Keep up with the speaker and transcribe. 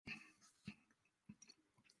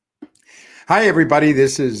Hi, everybody.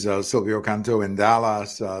 This is Silvio Canto in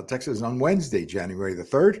Dallas, Texas on Wednesday, January the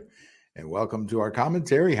 3rd. And welcome to our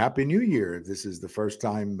commentary. Happy New Year. If this is the first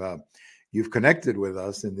time you've connected with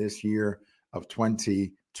us in this year of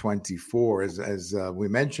 2024. As we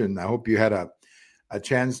mentioned, I hope you had a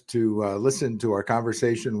chance to listen to our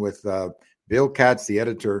conversation with Bill Katz, the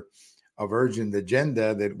editor of Urgent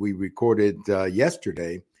Agenda that we recorded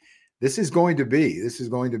yesterday. This is going to be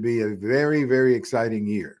a very, very exciting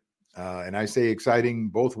year. And I say exciting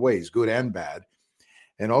both ways, good and bad.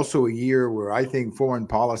 And also a year where I think foreign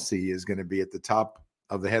policy is going to be at the top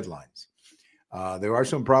of the headlines. There are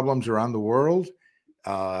some problems around the world.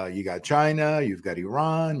 You got China, you've got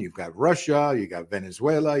Iran, you've got Russia, you got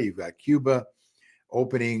Venezuela, you've got Cuba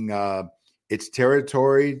opening its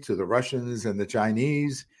territory to the Russians and the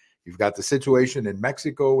Chinese. You've got the situation in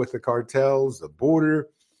Mexico with the cartels, the border.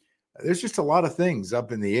 There's just a lot of things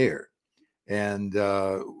up in the air. And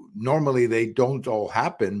normally they don't all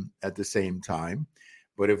happen at the same time.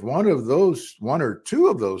 But if one or two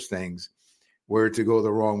of those things were to go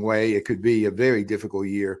the wrong way, it could be a very difficult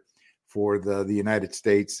year for the United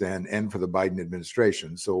States and for the Biden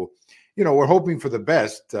administration. So, we're hoping for the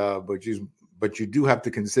best, but you do have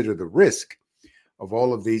to consider the risk of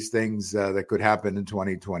all of these things that could happen in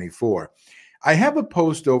 2024. I have a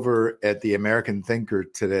post over at the American Thinker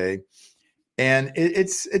today. And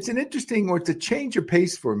it's an interesting, or it's a change of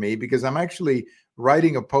pace for me, because I'm actually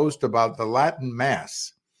writing a post about the Latin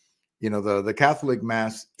Mass, the Catholic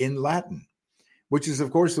Mass in Latin, which is,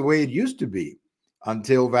 of course, the way it used to be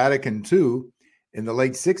until Vatican II in the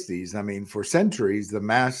late 60s. I mean, for centuries, the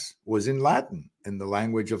Mass was in Latin, in the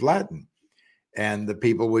language of Latin. And the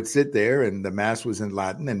people would sit there and the Mass was in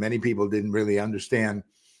Latin. And many people didn't really understand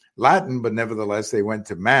Latin, but nevertheless, they went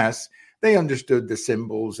to Mass. They understood the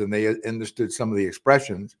symbols and they understood some of the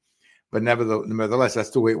expressions, but nevertheless,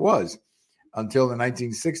 that's the way it was until the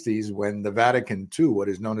 1960s when the Vatican II, what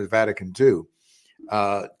is known as Vatican II,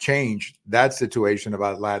 changed that situation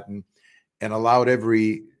about Latin and allowed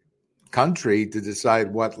every country to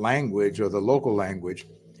decide what language or the local language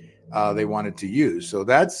they wanted to use. So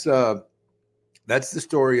that's the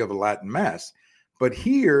story of a Latin Mass. But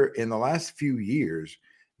here in the last few years,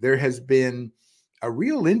 there has been a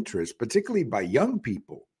real interest, particularly by young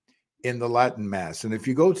people, in the Latin Mass. And if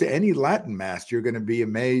you go to any Latin Mass, you're going to be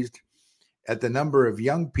amazed at the number of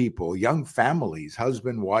young people, young families,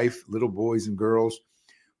 husband, wife, little boys and girls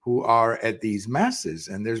who are at these Masses.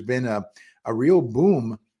 And there's been a real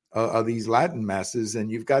boom of these Latin Masses.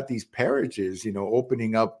 And you've got these parishes,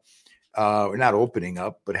 opening up, or not opening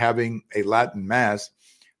up, but having a Latin Mass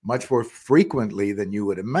much more frequently than you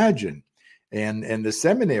would imagine. And the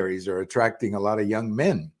seminaries are attracting a lot of young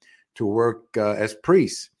men to work as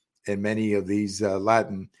priests in many of these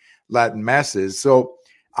Latin Masses. So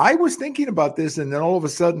I was thinking about this, and then all of a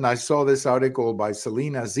sudden I saw this article by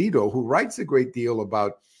Selena Zito, who writes a great deal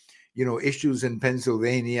about, issues in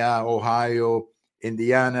Pennsylvania, Ohio,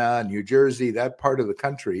 Indiana, New Jersey, that part of the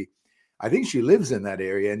country. I think she lives in that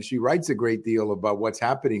area, and she writes a great deal about what's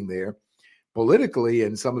happening there politically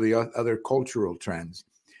and some of the other cultural trends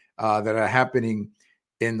that are happening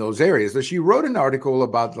in those areas. So she wrote an article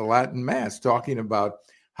about the Latin Mass, talking about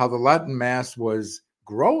how the Latin Mass was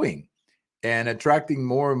growing and attracting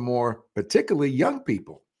more and more, particularly young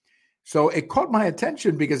people. So it caught my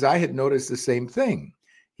attention because I had noticed the same thing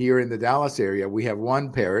here in the Dallas area. We have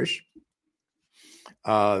one parish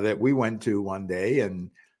that we went to one day,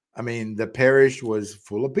 and I mean, the parish was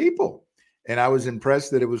full of people, and I was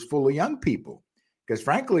impressed that it was full of young people. Because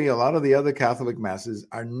frankly, a lot of the other Catholic Masses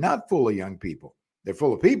are not full of young people. They're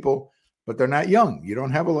full of people, but they're not young. You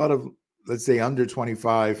don't have a lot of, let's say, under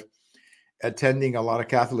 25 attending a lot of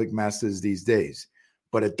Catholic Masses these days.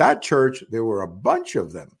 But at that church, there were a bunch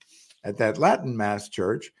of them. At that Latin Mass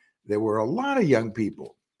church, there were a lot of young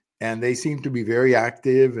people, and they seemed to be very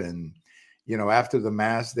active. And, after the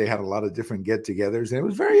Mass, they had a lot of different get-togethers, and it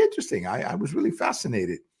was very interesting. I was really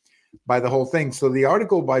fascinated by the whole thing. So the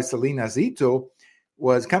article by Selena Zito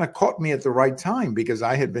was kind of caught me at the right time, because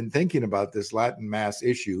I had been thinking about this Latin Mass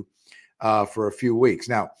issue for a few weeks.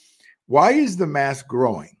 Now, why is the Mass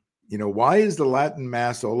growing? Why is the Latin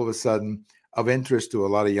Mass all of a sudden of interest to a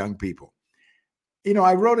lot of young people?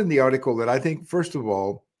 I wrote in the article that I think, first of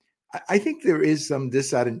all, I think there is some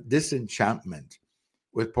disenchantment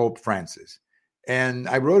with Pope Francis. And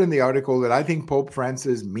I wrote in the article that I think Pope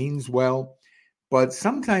Francis means well, but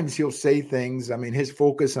sometimes he'll say things. I mean, his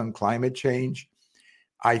focus on climate change,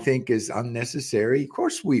 I think, is unnecessary. Of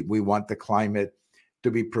course, we want the climate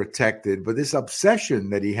to be protected, but this obsession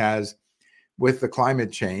that he has with the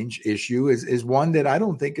climate change issue is one that I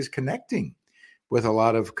don't think is connecting with a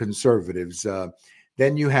lot of conservatives.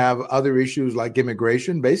 Then you have other issues like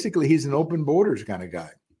immigration. Basically, he's an open borders kind of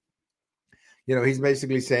guy. He's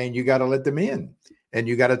basically saying you got to let them in and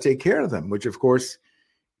you got to take care of them, which, of course,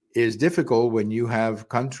 is difficult when you have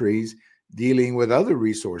countries dealing with other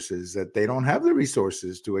resources that they don't have the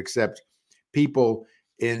resources to accept people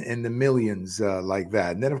in the millions like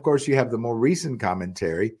that. And then, of course, you have the more recent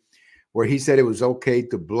commentary where he said it was okay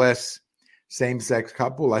to bless same-sex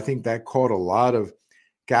couple. I think that caught a lot of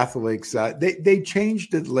Catholics. They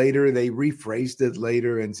changed it later. They rephrased it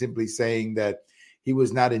later and simply saying that he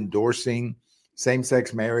was not endorsing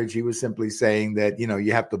same-sex marriage. He was simply saying that,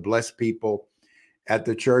 you have to bless people at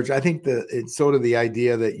the church. I think it's sort of the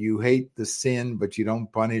idea that you hate the sin, but you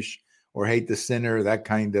don't punish, or hate the sinner, that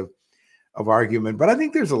kind of argument. But I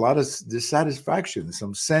think there's a lot of dissatisfaction,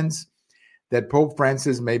 some sense that Pope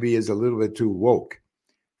Francis maybe is a little bit too woke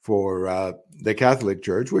for the Catholic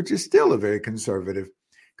Church, which is still a very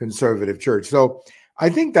conservative church. So I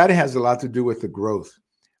think that has a lot to do with the growth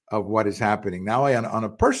of what is happening. Now, on a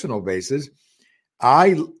personal basis,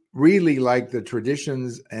 I really like the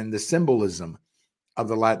traditions and the symbolism of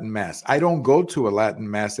the Latin Mass. I don't go to a Latin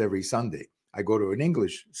Mass every Sunday. I go to an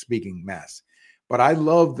English-speaking Mass. But I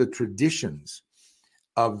love the traditions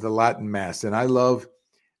of the Latin Mass. And I love,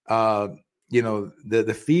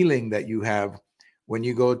 the feeling that you have when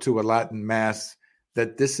you go to a Latin Mass,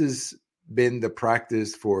 that this has been the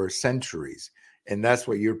practice for centuries. And that's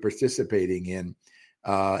what you're participating in.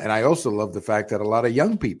 And I also love the fact that a lot of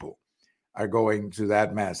young people are going to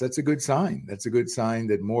that Mass. That's a good sign. That's a good sign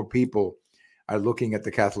that more people are looking at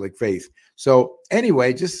the Catholic faith. So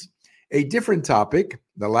anyway, just a different topic,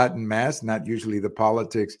 the Latin Mass, not usually the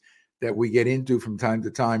politics that we get into from time to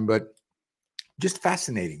time, but just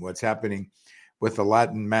fascinating what's happening with the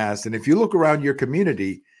Latin Mass. And if you look around your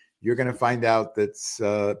community, you're going to find out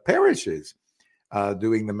that parishes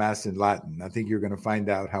doing the Mass in Latin. I think you're going to find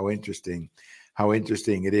out how interesting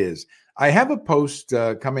it is. I have a post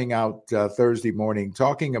coming out Thursday morning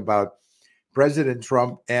talking about President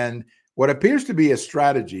Trump and what appears to be a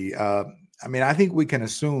strategy. I think we can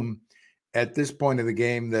assume at this point of the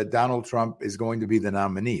game that Donald Trump is going to be the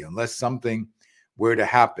nominee, unless something were to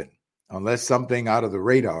happen, unless something out of the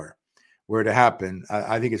radar were to happen.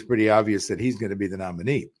 I think it's pretty obvious that he's going to be the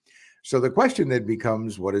nominee. So the question then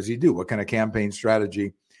becomes, what does he do? What kind of campaign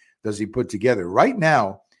strategy does he put together? Right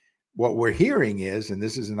now, what we're hearing is, and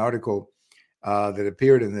this is an article that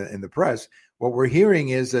appeared in the press, what we're hearing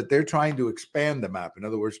is that they're trying to expand the map. In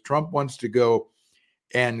other words, Trump wants to go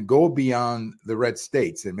beyond the red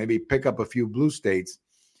states and maybe pick up a few blue states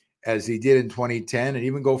as he did in 2010, and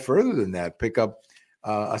even go further than that, pick up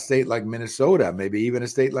a state like Minnesota, maybe even a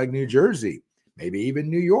state like New Jersey, maybe even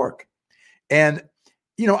New York. And,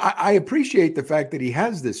 I appreciate the fact that he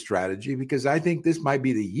has this strategy, because I think this might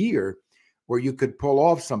be the year where you could pull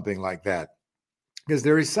off something like that, because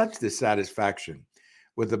there is such dissatisfaction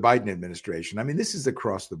with the Biden administration. This is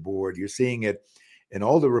across the board. You're seeing it in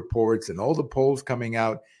all the reports and all the polls coming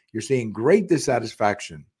out. You're seeing great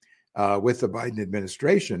dissatisfaction with the Biden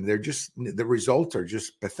administration. The results are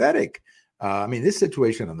just pathetic. This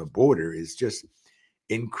situation on the border is just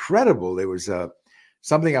incredible. There was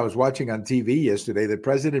something I was watching on TV yesterday that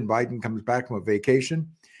President Biden comes back from a vacation,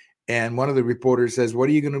 and one of the reporters says, "What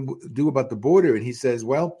are you going to do about the border?" And he says,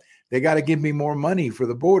 "Well, they got to give me more money for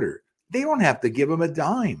the border." They don't have to give him a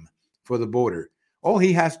dime for the border. All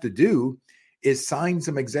he has to do is sign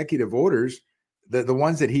some executive orders, the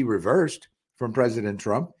ones that he reversed from President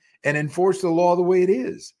Trump, and enforce the law the way it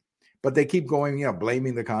is. But they keep going,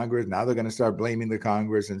 blaming the Congress. Now they're going to start blaming the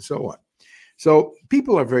Congress and so on. So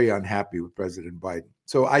people are very unhappy with President Biden.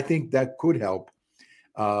 So I think that could help,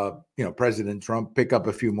 President Trump pick up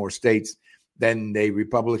a few more states than a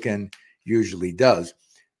Republican usually does.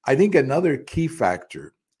 I think another key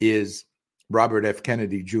factor is Robert F.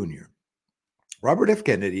 Kennedy Jr. Robert F.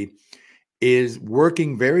 Kennedy is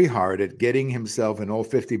working very hard at getting himself in all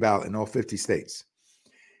 50 states.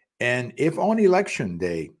 And if on election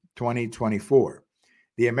day 2024,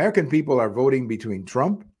 the American people are voting between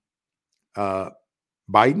Trump,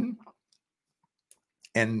 Biden,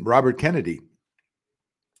 and Robert Kennedy,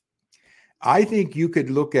 I think you could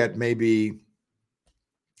look at maybe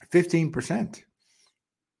 15%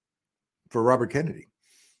 for Robert Kennedy.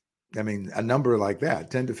 A number like that,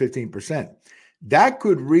 10 to 15%. That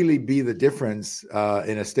could really be the difference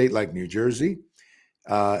in a state like New Jersey,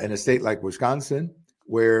 in a state like Wisconsin,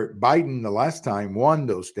 where Biden the last time won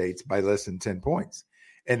those states by less than 10 points.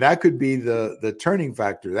 And that could be the turning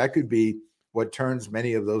factor. That could be what turns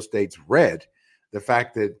many of those states red. The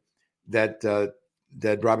fact that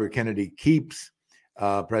Robert Kennedy keeps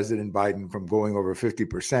President Biden from going over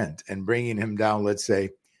 50% and bringing him down, let's say,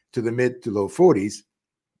 to the mid to low 40s,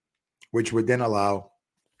 which would then allow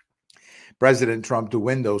President Trump to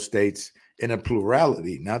win those states in a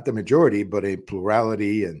plurality, not the majority, but a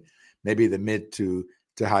plurality, and maybe the mid to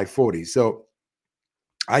high 40s. So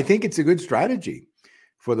I think it's a good strategy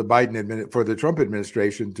for the Trump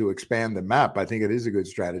administration to expand the map. I think it is a good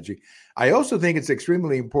strategy. I also think it's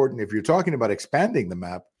extremely important, if you're talking about expanding the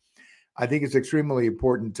map, I think it's extremely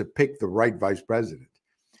important to pick the right vice president.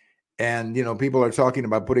 And, people are talking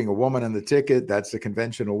about putting a woman on the ticket. That's the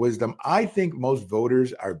conventional wisdom. I think most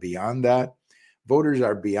voters are beyond that. Voters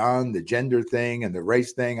are beyond the gender thing and the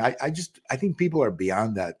race thing. I think people are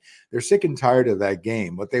beyond that. They're sick and tired of that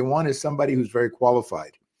game. What they want is somebody who's very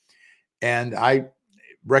qualified. And I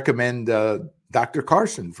recommend Dr.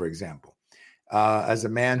 Carson, for example, as a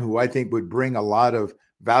man who I think would bring a lot of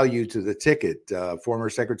value to the ticket. Former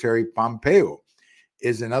Secretary Pompeo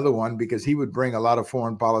is another one, because he would bring a lot of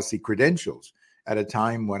foreign policy credentials at a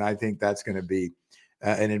time when I think that's going to be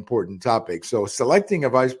an important topic. So selecting a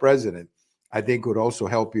vice president, I think, would also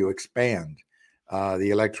help you expand the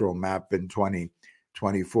electoral map in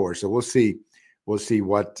 2024. So we'll see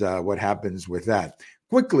what happens with that.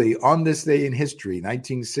 Quickly, on this day in history,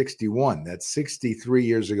 1961, that's 63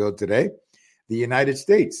 years ago today, the United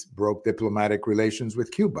States broke diplomatic relations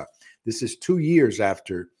with Cuba. This is 2 years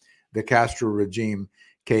after the Castro regime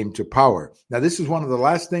came to power. Now, this is one of the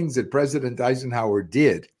last things that President Eisenhower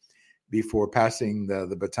did before passing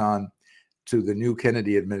the baton to the new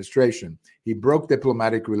Kennedy administration. He broke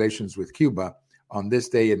diplomatic relations with Cuba on this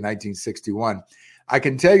day in 1961. I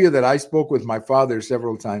can tell you that I spoke with my father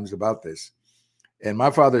several times about this. And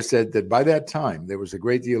my father said that by that time, there was a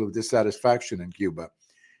great deal of dissatisfaction in Cuba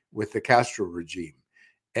with the Castro regime.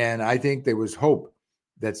 And I think there was hope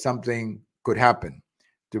that something could happen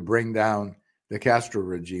to bring down the Castro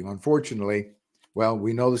regime. Unfortunately, well,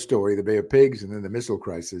 we know the story, the Bay of Pigs and then the missile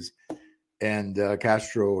crisis. And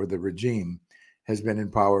Castro, or the regime, has been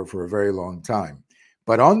in power for a very long time.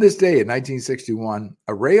 But on this day in 1961,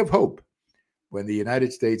 a ray of hope when the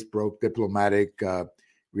United States broke diplomatic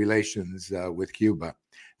relations with Cuba.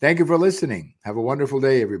 Thank you for listening. Have a wonderful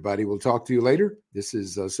day, everybody. We'll talk to you later. This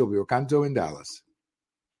is Silvio Canto in Dallas.